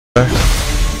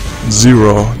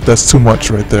0. That's too much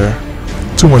right there.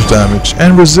 Too much damage.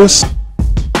 And resist.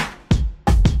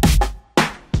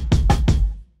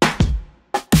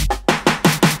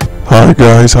 Hi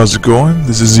guys, how's it going?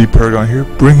 This is Z Paragon here,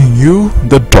 bringing you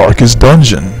the Darkest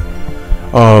Dungeon.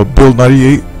 Build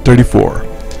 9834.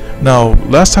 Now,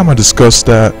 last time I discussed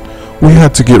that we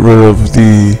had to get rid of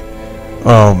the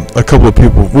a couple of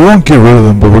people. We won't get rid of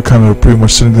them, but we're kind of pretty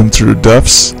much sending them to their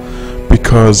deaths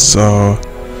because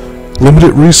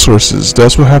limited resources.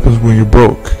 That's what happens when you're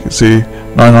broke. You see,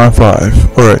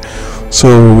 995. All right,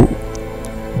 so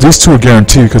these two are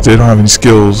guaranteed because they don't have any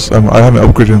skills. I haven't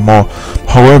upgraded them all.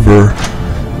 However,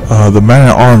 the man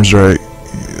at arms, right?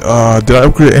 Did I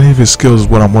upgrade any of his skills? Is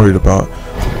what I'm worried about.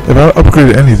 If I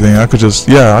upgraded anything, I could just,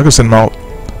 yeah, I could send him out.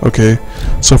 Okay,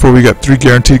 so far we got 3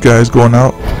 guaranteed guys going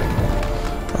out.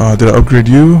 Did I upgrade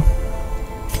you?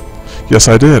 Yes,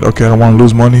 I did. Okay, I don't want to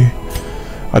lose money.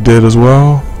 I did as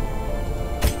well.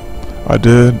 I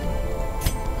did.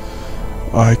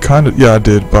 I kind of, yeah, I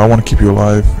did, but I want to keep you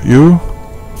alive. You?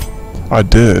 I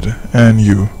did. And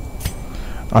you?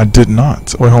 I did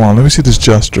not. Wait, hold on. Let me see this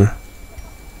gesture.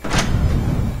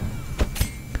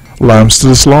 Lambs to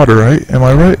the slaughter, right? Am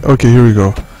I right? Okay, here we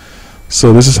go.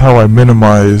 So this is how I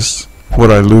minimize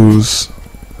what I lose.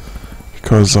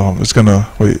 Because it's gonna,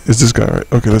 wait, is this guy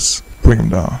right? Okay, let's bring him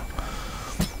down.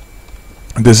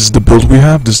 This is the build we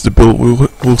have. This is the build we'll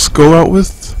go out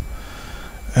with.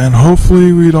 And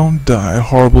hopefully we don't die a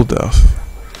horrible death.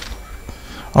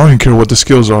 I don't even care what the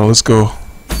skills are. Let's go.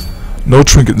 No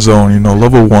trinket zone, you know,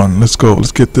 level 1. Let's go.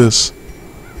 Let's get this.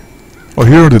 Oh,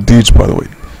 here are the deeds, by the way.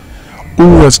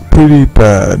 Ooh, that's pretty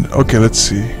bad. Okay, let's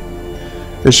see.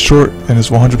 It's short and it's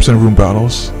 100% room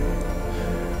battles.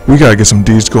 We gotta get some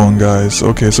deeds going, guys.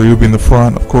 Okay, so you'll be in the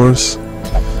front, of course.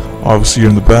 Obviously,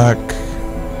 you're in the back.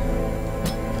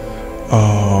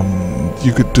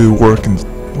 You could do work and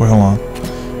wait, hold on.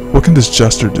 What can this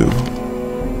jester do?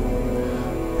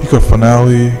 You got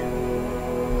finale,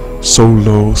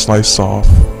 solo, slice off.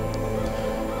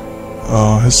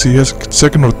 Let's see, he has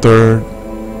second or third.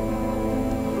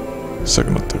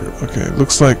 Second or third. Okay,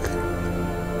 looks like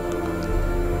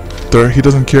third. He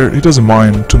doesn't care. He doesn't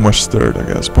mind too much third, I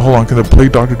guess. But hold on, can the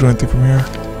Plague Doctor do anything from here?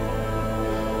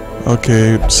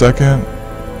 Okay, second.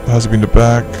 It has to be in the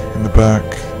back. In the back.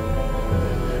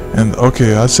 And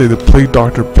okay, I'd say the Plague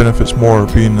Doctor benefits more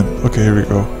being in, okay, here we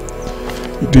go.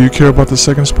 Do you care about the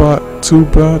second spot too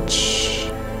much?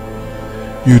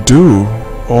 You do.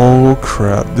 Oh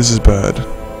crap, this is bad.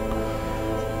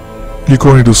 You're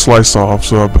going to do slice off,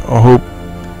 so I hope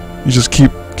you just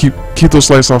keep those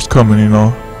slice offs coming, you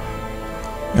know.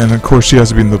 And of course she has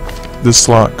to be in this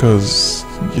slot because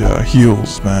yeah,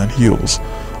 heals, man, heals.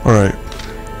 All right.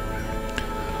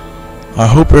 I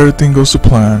hope everything goes to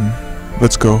plan.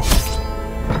 Let's go.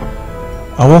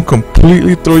 I won't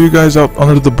completely throw you guys out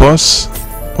under the bus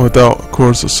without, of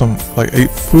course, some like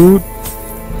 8 food,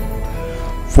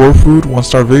 4 food, 1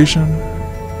 starvation.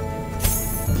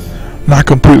 Not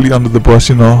completely under the bus,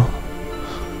 you know.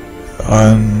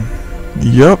 And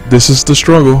yep, this is the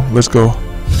struggle. Let's go.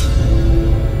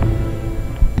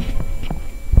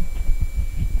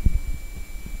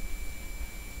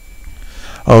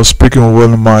 I was speaking with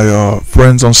one of my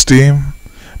friends on Steam,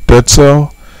 Dead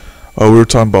Cell. We were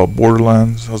talking about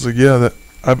Borderlands. I was like, yeah, that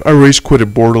I rage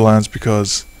quitted Borderlands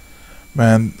because,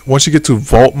 man, once you get to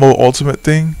Vault Mode Ultimate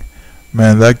thing,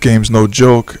 man, that game's no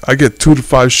joke. I get 2 to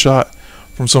 5 shot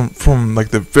from like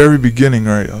the very beginning,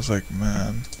 right? I was like,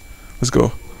 man, let's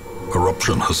go.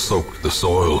 Corruption has soaked the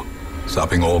soil,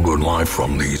 sapping all good life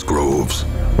from these groves.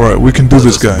 Alright, we can do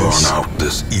this, guys. Burn out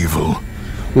this evil.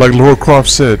 Like Laura Croft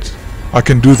said, I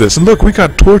can do this. And look, we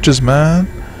got torches, man.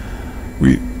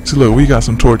 Look, we got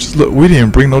some torches. Look, we didn't even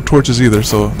bring no torches either,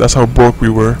 so that's how broke we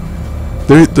were.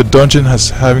 The dungeon has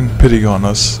having pity on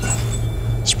us.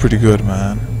 It's pretty good,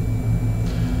 man.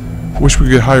 Wish we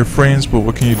could get higher frames, but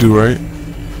what can you do, right?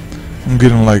 I'm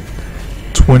getting like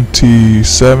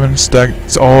 27 stacked.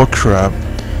 It's all crap.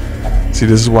 See,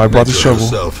 this is why I brought the shovel.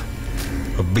 Herself,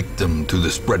 a victim to the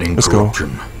spreading Let's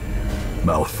corruption,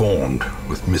 malformed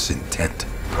with misintent.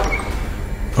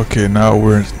 Okay, now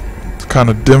we're kind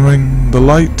of dimming the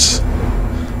lights.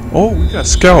 Oh, we got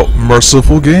Scout.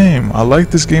 Merciful game. I like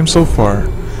this game so far.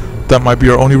 That might be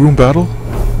our only room battle.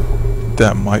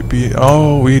 That might be.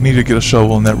 Oh, we need to get a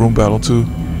shovel in that room battle too.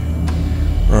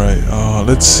 Alright,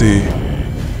 let's see.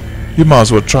 You might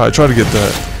as well try to get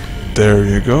that. There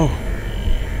you go.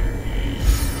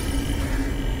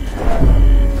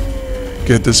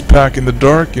 Get this pack in the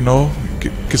dark, you know.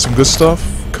 Get some good stuff.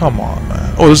 Come on,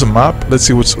 man. Oh, there's a map. Let's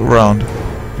see what's around.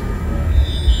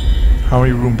 How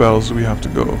many room battles do we have to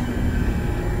go?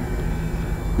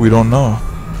 We don't know.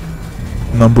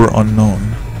 Number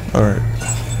unknown. Alright.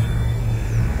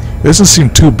 It doesn't seem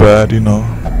too bad, you know.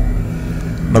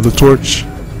 Another torch.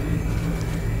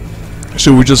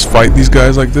 Should we just fight these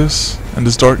guys like this? In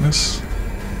this darkness?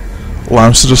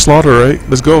 Lambs to the slaughter, right?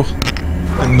 Let's go.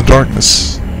 In the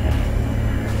darkness.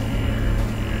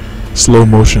 Slow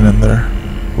motion in there.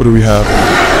 What do we have?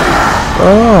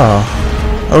 Ah.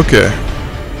 Okay.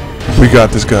 We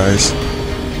got this, guys.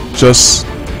 Just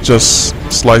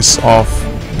slice off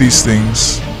these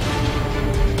things.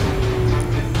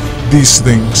 These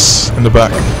things in the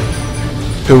back.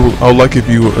 I would like if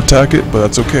you attack it, but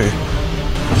that's okay.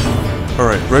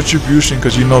 Alright, retribution,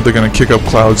 because you know they're gonna kick up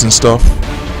clouds and stuff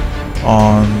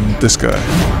on this guy.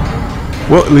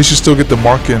 Well, at least you still get the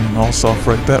mark and all stuff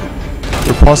right there.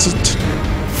 Deposit.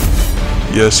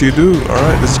 Yes, you do.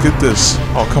 Alright, let's get this.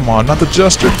 Oh, come on, not the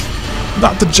jester.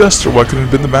 Not the jester. Why couldn't it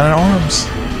have been the man at arms?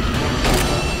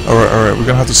 Alright, we're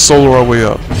gonna have to solo our way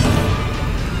up.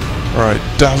 Alright,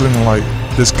 dazzling light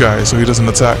this guy so he doesn't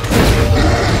attack.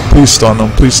 Please stun him,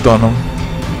 please stun him.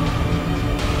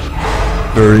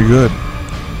 Very good.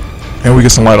 And we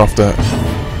get some light off that.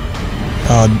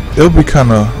 It'll be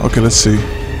kinda... Okay, let's see.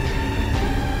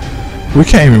 We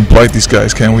can't even blight these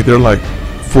guys, can we? They're like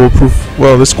foolproof.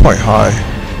 Well, that's quite high.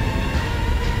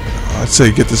 I'd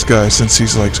say get this guy since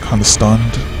he's like kinda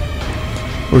stunned.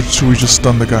 Or should we just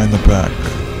stun the guy in the back?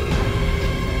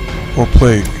 Or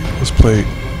Plague. What's Plague?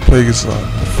 Plague is the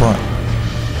front.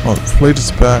 Oh, Plague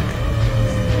is back.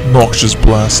 Noxious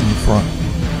Blast in the front.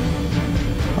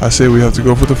 I say we have to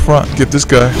go for the front. Get this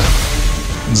guy.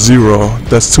 0.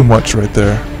 That's too much right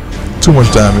there. Too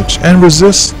much damage. And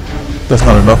resist. That's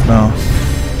not enough now.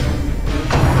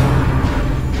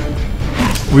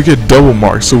 We get double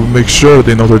marks, so we make sure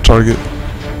they know their target.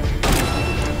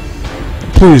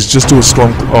 Please, just do a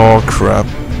storm. Oh, crap.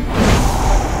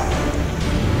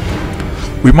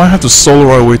 We might have to solo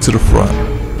our way to the front.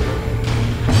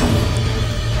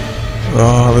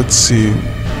 Let's see.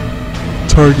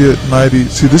 Target 90.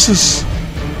 See, this is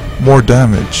more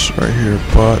damage right here,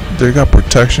 but they got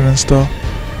protection and stuff.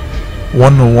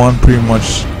 1-to-1, pretty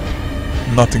much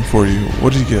nothing for you.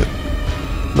 What did you get?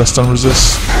 Less stun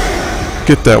resist.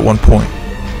 Get that 1 point.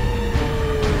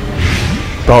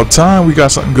 About time we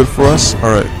got something good for us. All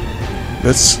right,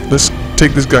 let's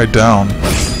take this guy down.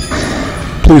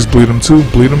 Please bleed him too.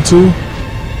 Bleed him too.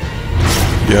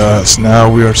 Yes,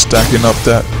 now we are stacking up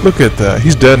that. Look at that.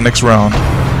 He's dead next round.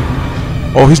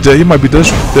 Oh, he's dead. He might be dead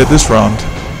this round.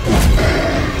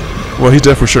 Well, he's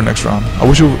dead for sure next round. I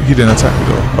wish he didn't attack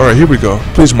me though. Alright, here we go.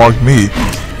 Please mark me.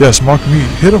 Yes, mark me.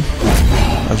 Hit him.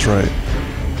 That's right.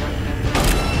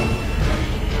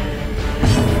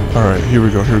 Alright, here we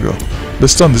go. Here we go.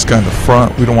 Let's stun this guy in the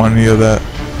front. We don't want any of that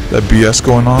BS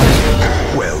going on.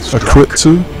 Well A crit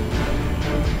too.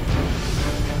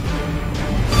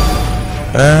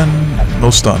 And no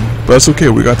stun. But that's okay.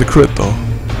 We got the crit though.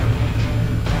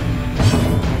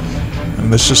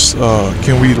 Let's just,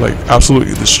 can we like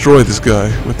absolutely destroy this guy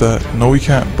with that? No, we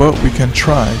can't, but we can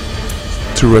try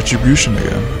to retribution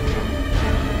again.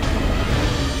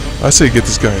 I say get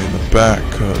this guy in the back,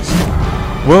 cause,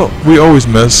 well, we always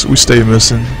miss, we stay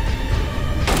missing.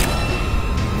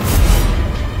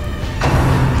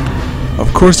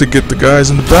 Of course, to get the guys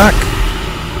in the back.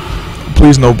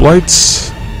 Please, no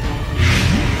blights.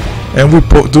 And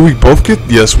do we both get?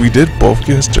 Yes, we did both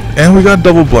get, and we got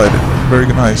double blighted. Very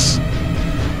nice.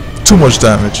 Too much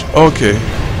damage. Okay,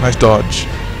 nice dodge.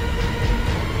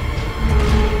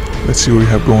 Let's see what we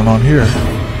have going on here.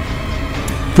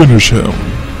 Finish him.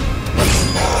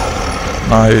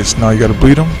 Nice. Now you gotta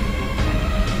bleed him.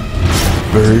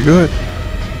 Very good.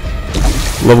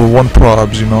 Level 1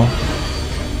 probs, you know.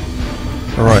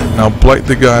 Alright, now blight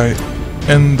the guy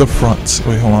in the front.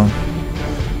 Wait, hold on.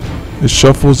 It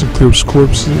shuffles and clears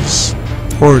corpses.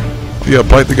 Or, yeah,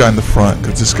 blight the guy in the front,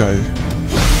 because this guy...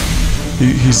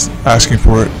 He's asking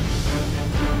for it.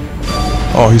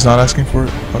 Oh, he's not asking for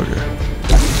it? Okay.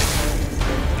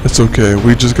 It's okay.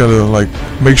 We just gotta, like,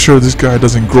 make sure this guy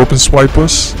doesn't grope and swipe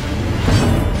us.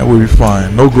 And we'll be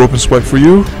fine. No grope and swipe for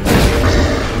you.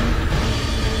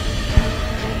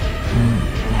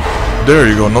 There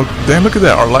you go. No, damn, look at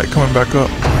that. Our light coming back up.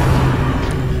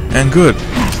 And good.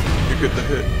 You get the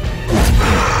hit.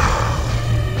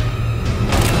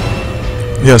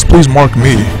 Yes, please mark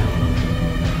me.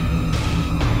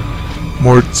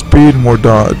 More speed, more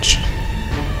dodge.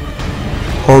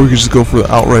 Or we could just go for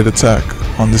the outright attack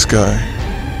on this guy.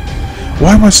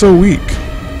 Why am I so weak?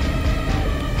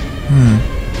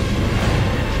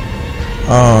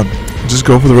 Just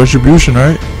go for the retribution,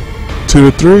 right?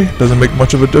 2 to 3 doesn't make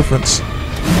much of a difference.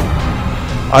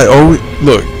 I always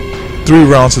look. 3 3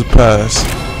 rounds has passed.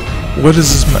 What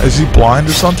is this? Is he blind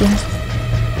or something?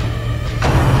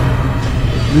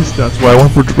 At least that's why I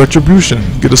went for retribution.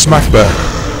 Get a smack back.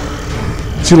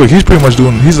 See, look, he's pretty much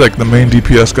doing. He's like the main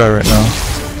DPS guy right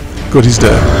now. Good, he's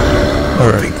dead. All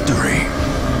right. Victory.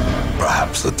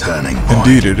 Perhaps the turning point.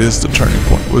 Indeed, it is the turning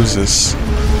point. What is this?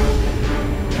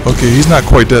 Okay, he's not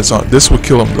quite dead. So this will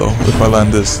kill him though. If I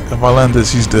land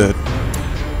this, he's dead.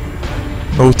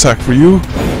 No attack for you.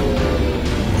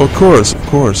 Of course, of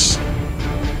course.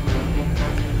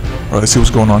 Alright, let's see what's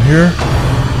going on here.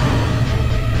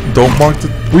 Don't mark the...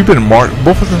 We've been marked...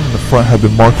 Both of them in the front have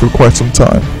been marked for quite some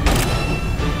time.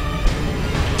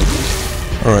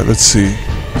 Alright, let's see.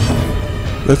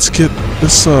 Let's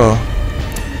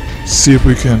see if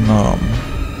we can,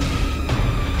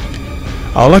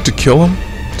 I'd like to kill him,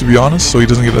 to be honest, so he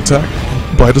doesn't get attacked.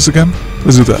 Blight us again?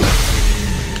 Let's do that.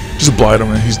 Just blight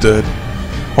him and he's dead.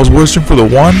 I was wishing for the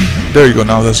 1. There you go,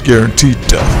 now that's guaranteed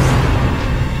death.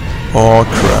 Oh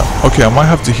crap. Okay, I might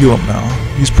have to heal him now.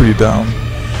 He's pretty down.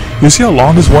 You see how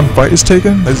long this one fight is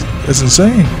taking? It's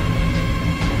insane.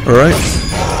 Alright.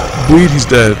 Bleed, he's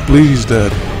dead. Bleed, he's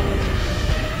dead.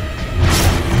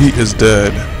 He is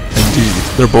dead. Indeed.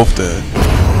 They're both dead.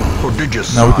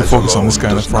 Prodigious now we can focus on this guy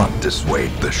in the front. Not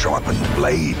dissuade the sharpened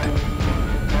blade.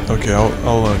 Okay, I'll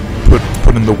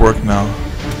put in the work now.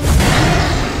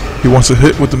 He wants to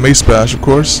hit with the mace bash, of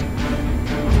course.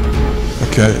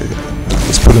 Okay,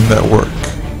 let's put in that work.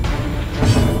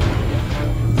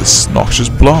 This noxious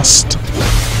blast.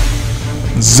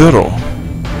 0.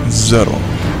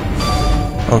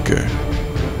 Okay.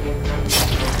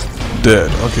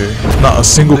 Dead. Okay. Not a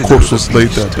single corpse was laid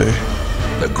that day.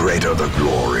 The greater the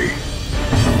glory.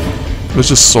 Let's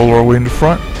just solo our way in the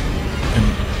front.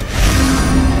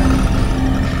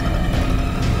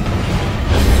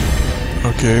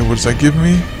 Okay, what does that give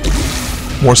me?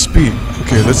 More speed.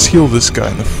 Okay, let's heal this guy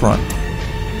in the front.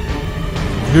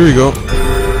 Here you go.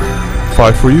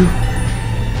 5 for you.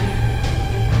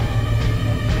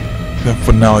 Then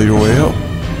finale your way up.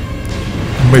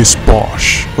 Mace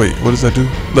Bosch. Wait, what does that do?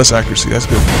 Less accuracy, that's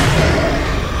good.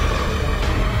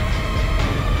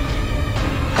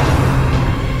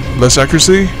 Less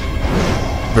accuracy?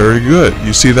 Very good.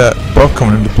 You see that buff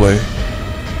coming into play.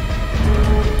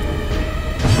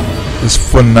 This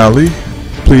finale.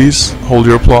 Please hold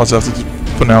your applause after the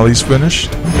finale's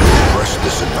finished. Press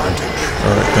disadvantage.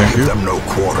 Alright, thank you. Give them no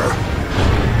quarter.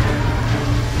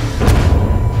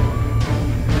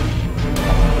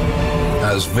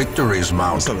 As victories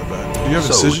mount, Do you have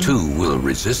so incision? too will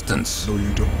resistance. No,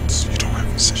 you don't. You don't have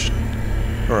incision.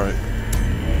 Alright.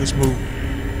 Let's move.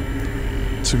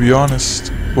 To be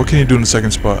honest, what can you do in the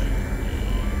second spot?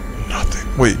 Nothing.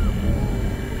 Wait.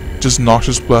 Just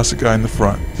noxious blast the guy in the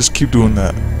front. Just keep doing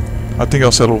that. I think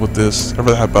I'll settle with this. I'd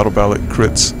rather have battle ballot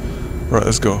crits. Alright,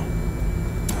 let's go.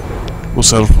 We'll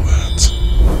settle for that.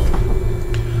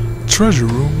 Treasure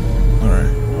room.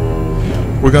 Alright.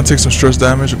 We're gonna take some stress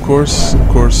damage, of course. Of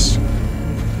course.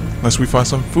 Unless we find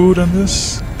some food on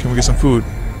this. Can we get some food?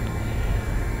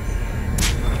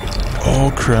 Oh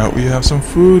crap, we have some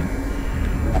food.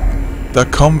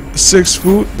 That 6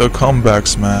 food? The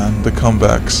comebacks, man. The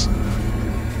comebacks.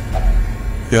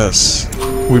 Yes.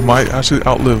 We might actually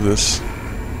outlive this.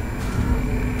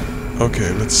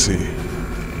 Okay, let's see.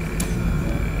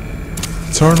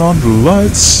 Turn on the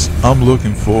lights. I'm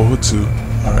looking forward to.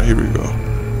 Alright, here we go.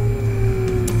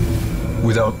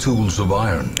 Without tools of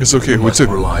iron, It's okay, we must took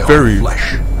rely on very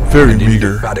flesh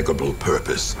meager. indefatigable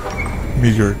purpose.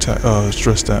 Meager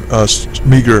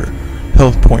meager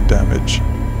health point damage.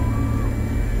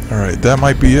 Alright, that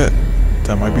might be it.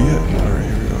 That might be it. Alright,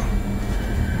 here we go.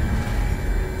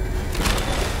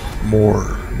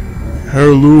 More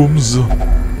heirlooms.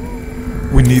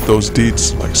 We need those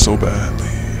deeds like so badly.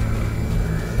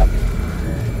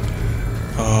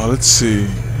 Let's see.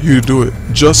 You do it.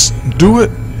 Just do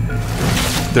it.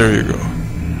 There you go.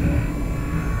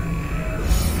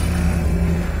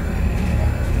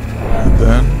 And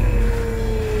then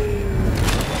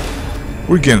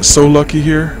we're getting so lucky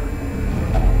here.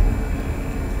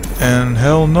 And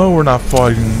hell no, we're not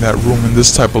fighting that room in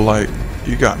this type of light.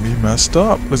 You got me messed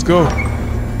up. Let's go.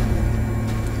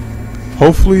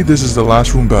 Hopefully this is the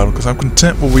last room battle because I'm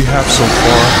content with what we have so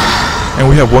far. And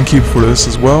we have 1 key for this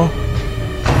as well.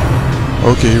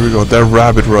 Okay, here we go. That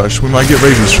rabbit rush. We might get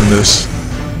raisins from this.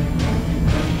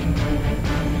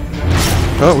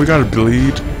 Oh, we got a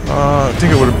bleed. I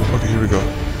think it would have... Okay, here we go.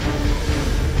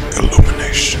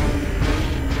 Illumination.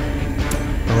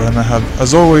 Alright, and I have,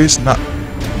 as always, not...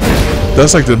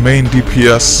 That's like the main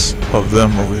DPS of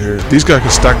them over here. These guys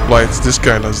can stack blights. This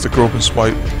guy has the groping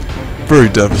swipe. Very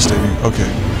devastating.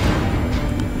 Okay.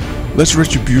 Let's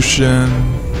retribution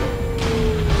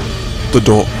the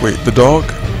dog. Wait, the dog?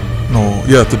 No,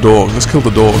 yeah, the dog. Let's kill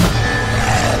the dog.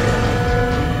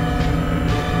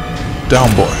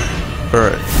 Down, boy.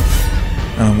 Alright.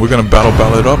 And we're gonna battle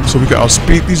it up so we can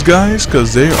outspeed these guys,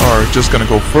 because they are just gonna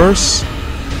go first.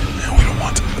 And we don't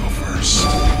want them to go first.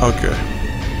 Okay.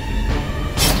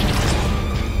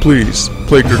 Please,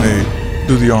 plague grenade.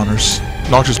 Do the honors.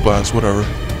 Noxious blast, whatever.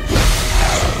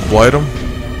 Blight them.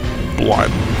 Blight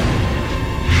them.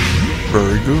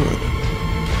 Very good.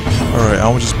 Alright, I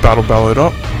will just battle it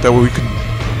up. That way we can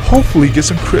hopefully get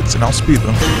some crits and outspeed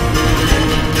them.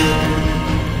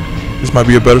 This might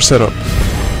be a better setup.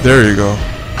 There you go.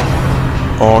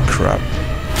 Oh crap.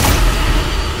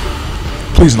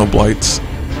 Please no blights.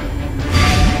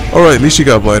 Alright, at least you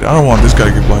got blighted. I don't want this guy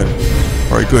to get blighted.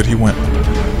 Alright, good, he went.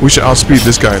 We should outspeed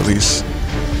this guy at least.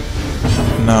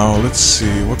 Now, let's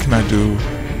see. What can I do?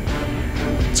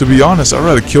 To be honest, I'd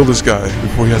rather kill this guy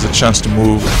before he has a chance to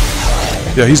move.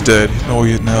 Yeah, he's dead. No,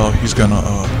 he's gonna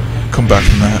come back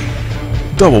from that.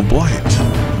 Double blight.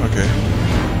 Okay.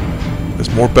 There's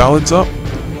more ballads up.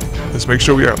 Let's make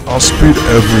sure we outspeed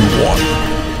everyone.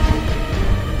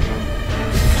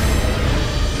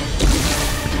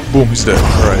 Boom, he's dead.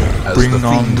 Alright, bring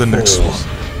on the next one.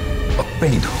 A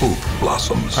faint hope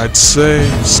blossoms. I'd say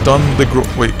stun the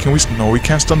wait, can we? No, we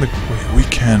can't stun the. Wait, we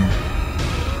can.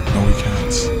 No, we can't.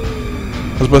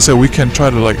 I was about to say we can try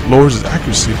to like lower his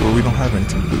accuracy, but we don't have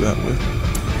anything to do that with.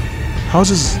 How's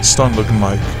his stun looking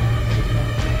like?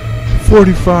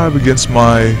 45 against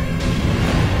my.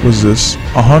 What's this?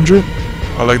 100?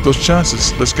 I like those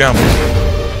chances. Let's gamble.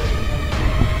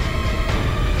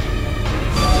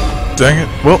 Dang it.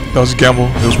 Well, that was a gamble.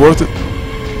 It was worth it.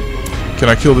 Can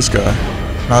I kill this guy?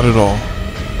 Not at all.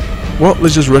 Well,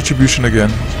 let's just retribution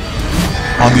again.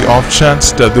 On the off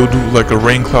chance that they'll do like a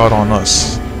rain cloud on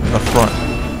us in the front.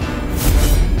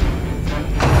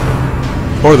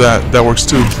 Or that works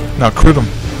too. Now crit him.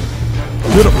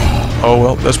 Crit him. Oh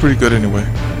well, that's pretty good anyway.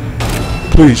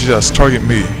 Please, yes, target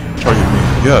me. Target me.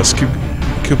 Yes, keep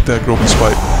that groping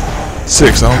spike.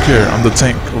 6, I don't care. I'm the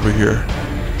tank over here.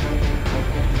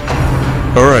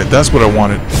 Alright, that's what I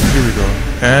wanted. Here we go.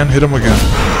 And hit him again.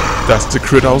 That's the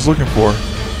crit I was looking for.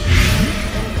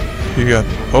 He got...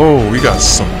 Oh, we got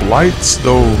some blights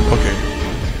though. Okay.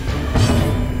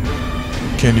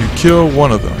 Can you kill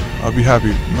one of them? I'll be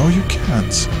happy. No, you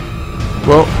can't.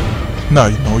 Well, no,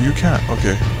 you can't.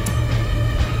 Okay.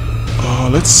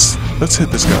 Let's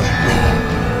hit this guy.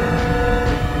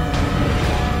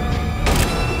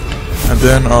 And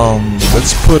then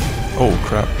let's put. Oh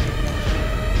crap!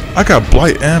 I got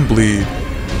blight and bleed.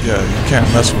 Yeah, you can't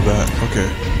mess with that. Okay.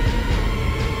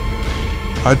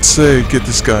 I'd say get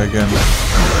this guy again.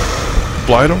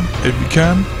 Blight him if you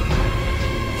can.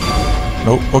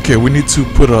 Nope. Okay, we need to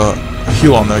put a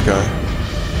heal on that guy.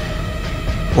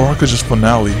 Or I could just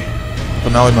finale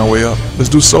my way up. Let's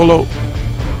do solo.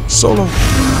 Solo.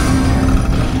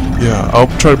 Yeah, I'll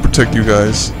try to protect you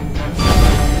guys.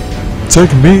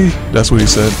 Take me. That's what he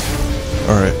said.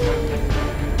 Alright.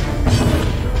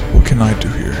 What can I do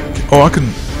here? Oh, I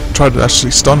can try to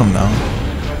actually stun him now.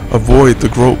 Avoid the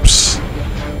gropes.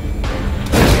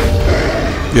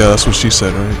 Yeah, that's what she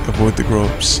said, right? Avoid the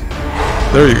gropes.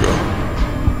 There you go.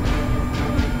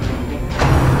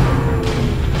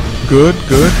 Good,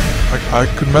 good. I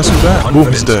could mess with that. Boom,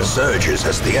 he's dead. Surges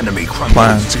as the enemy crumbles.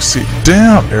 Plan succeed.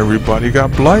 Damn, everybody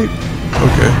got blight.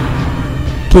 Okay.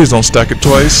 Please don't stack it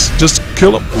twice. Just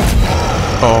kill him.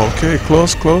 Oh, okay,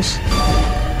 close, close.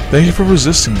 Thank you for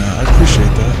resisting that. I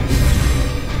appreciate that.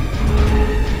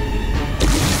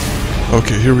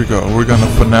 Okay, here we go. We're gonna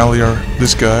finale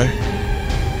this guy.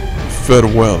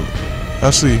 Farewell.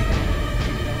 Actually,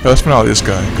 let's finale this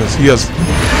guy because he has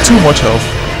too much health.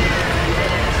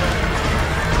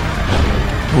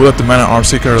 We'll let the man-at-arms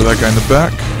take care of that guy in the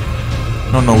back.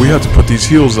 No, we have to put these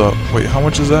heals up. Wait, how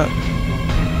much is that?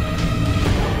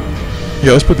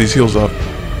 Yeah, let's put these heals up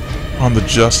on the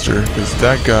Jester, because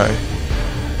that guy,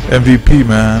 MVP,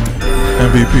 man.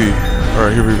 MVP.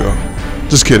 Alright, here we go.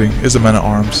 Just kidding, it's a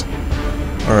man-at-arms.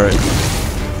 Alright.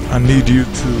 I need you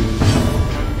to...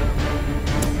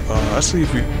 actually,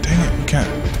 if we... Dang it, we can't.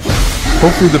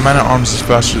 Hopefully the man-at-arms is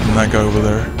faster than that guy over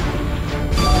there.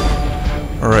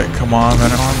 Alright, come on,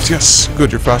 man-at-arms. Yes,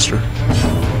 good, you're faster.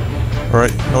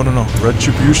 Alright, no.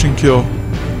 Retribution kill.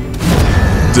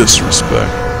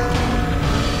 Disrespect.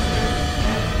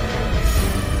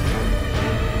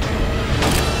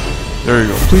 There you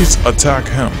go. Please attack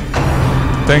him.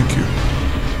 Thank you.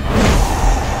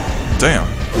 Damn.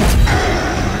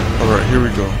 Alright, here we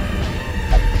go.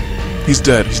 He's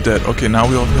dead, he's dead. Okay, now all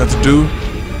we have to do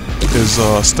is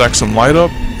stack some light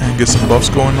up and get some buffs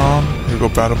going on. Here we go,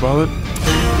 Battle Ballad.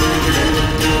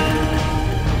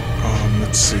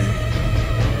 Let's see.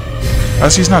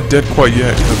 As he's not dead quite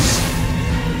yet, because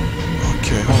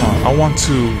okay, hold on. I want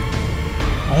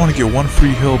to get one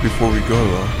free heal before we go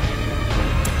though.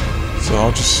 So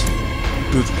I'll just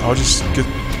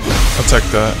attack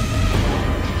that.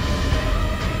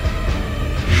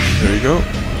 There you go.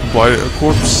 Blight a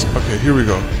corpse. Okay, here we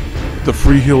go. The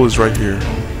free heal is right here.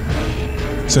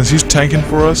 Since he's tanking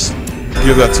for us,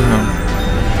 give that to him.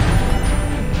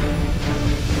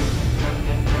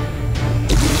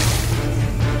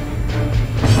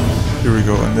 Here we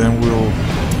go, and then we'll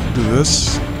do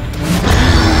this.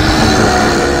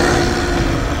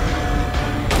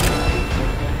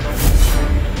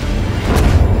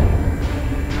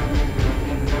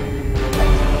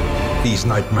 These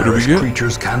nightmarish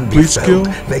creatures can be bleed felled. skill.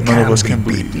 They None of us can can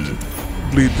be bleed. beaten.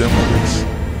 Bleed them at least.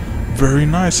 Very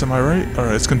nice, am I right?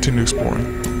 Alright, let's continue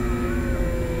exploring.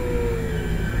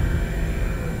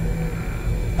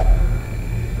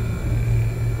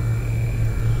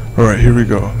 Alright, here we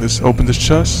go. Let's open this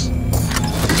chest.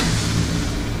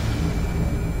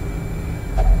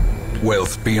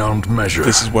 Wealth beyond measure.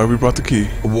 This is why we brought the key.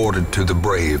 Awarded to the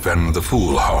brave and the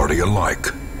foolhardy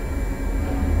alike.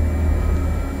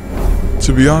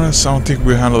 To be honest, I don't think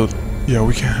we handled. Yeah,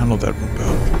 we can't handle that room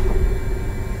battle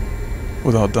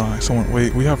without dying. Someone,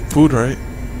 wait, we have food, right?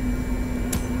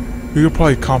 We could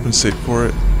probably compensate for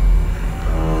it.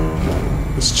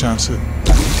 Let's chance it.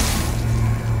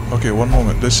 Okay, one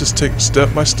moment. Let's just take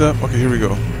step by step. Okay, here we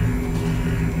go.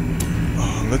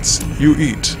 You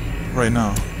eat right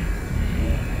now.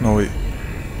 No, wait.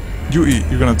 You eat.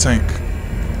 You're gonna tank.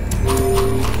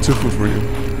 2 food for you.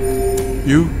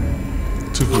 You,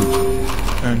 2 food.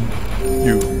 And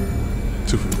you,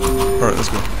 2 food. Alright, let's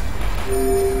go.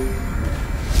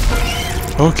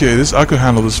 Okay, I could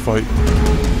handle this fight.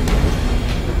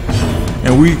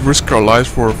 And we risk our lives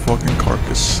for a fucking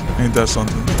carcass. Ain't that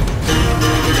something?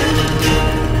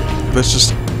 Let's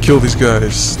just kill these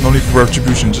guys. No need for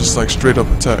retribution, just like straight up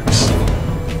attacks.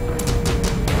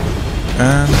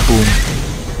 And boom.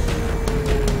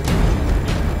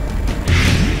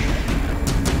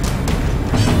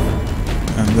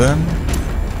 And then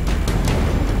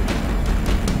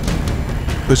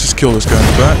let's just kill this guy in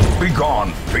the back. Be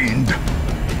gone, fiend.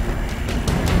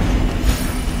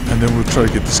 And then we'll try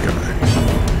to get this guy.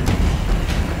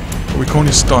 We can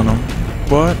only stun him,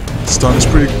 but stun is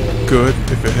pretty good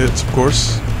if it hits, of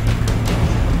course.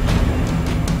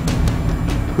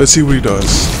 Let's see what he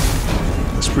does.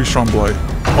 That's pretty strong blight.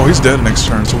 Oh, he's dead next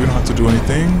turn, so we don't have to do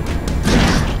anything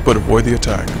but avoid the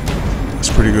attack. That's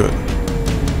pretty good.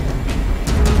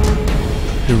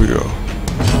 Here we go.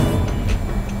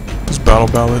 This Battle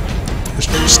Ballad. Let's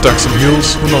stack some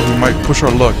heals. Who knows, we might push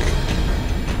our luck.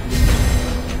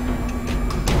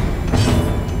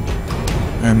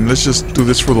 And let's just do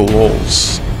this for the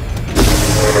lulz.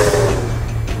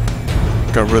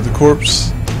 Got rid of the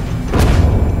corpse.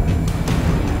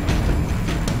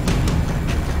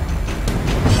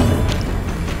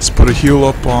 Let's put a heal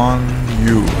up on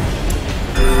you.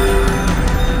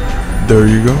 There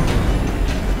you go.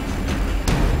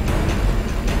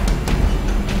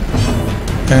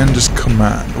 And just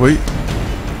command. Wait.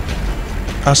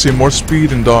 Actually, more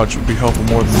speed and dodge would be helpful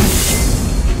more than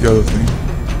the other thing.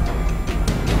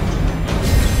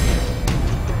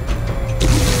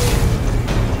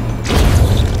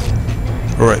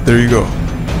 Alright, there you go.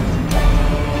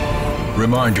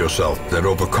 Remind yourself that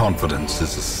overconfidence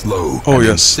is a slow and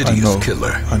insidious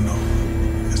killer. I know.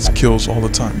 It kills all the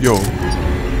time. Yo,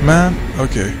 man,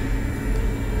 okay.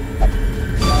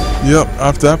 Yep,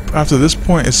 after this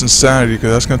point, it's insanity,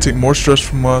 because that's going to take more stress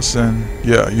from us, and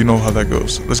yeah, you know how that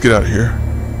goes. Let's get out of here.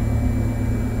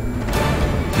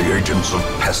 The agents of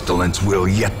pestilence will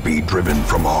yet be driven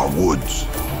from our woods.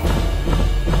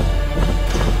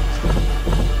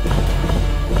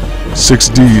 6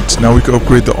 deeds. Now we can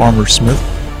upgrade the armor smith.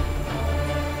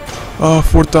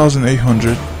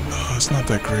 4,800. It's not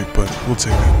that great, but we'll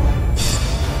take it.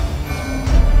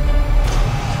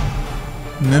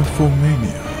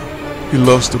 Nymphomania. He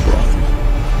loves the brothel.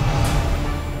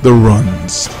 The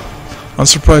runs. I'm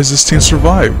surprised this team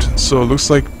survived. So it looks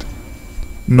like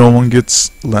no one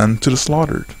gets lent to the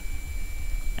slaughtered.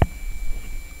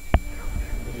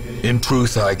 In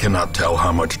truth, I cannot tell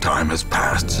how much time has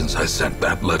passed since I sent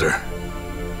that letter.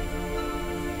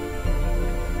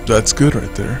 That's good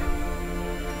right there.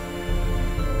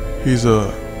 He's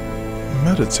a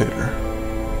meditator.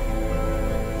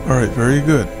 Alright, very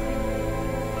good.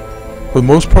 For the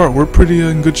most part, we're pretty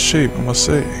in good shape, I must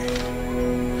say.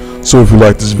 So if you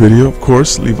liked this video, of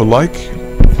course, leave a like.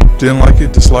 Didn't like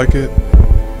it, dislike it.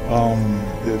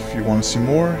 If you want to see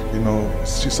more,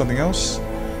 see something else,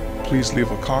 please leave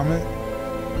a comment.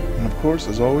 And of course,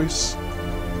 as always,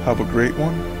 have a great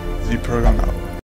one. Z Paragon out.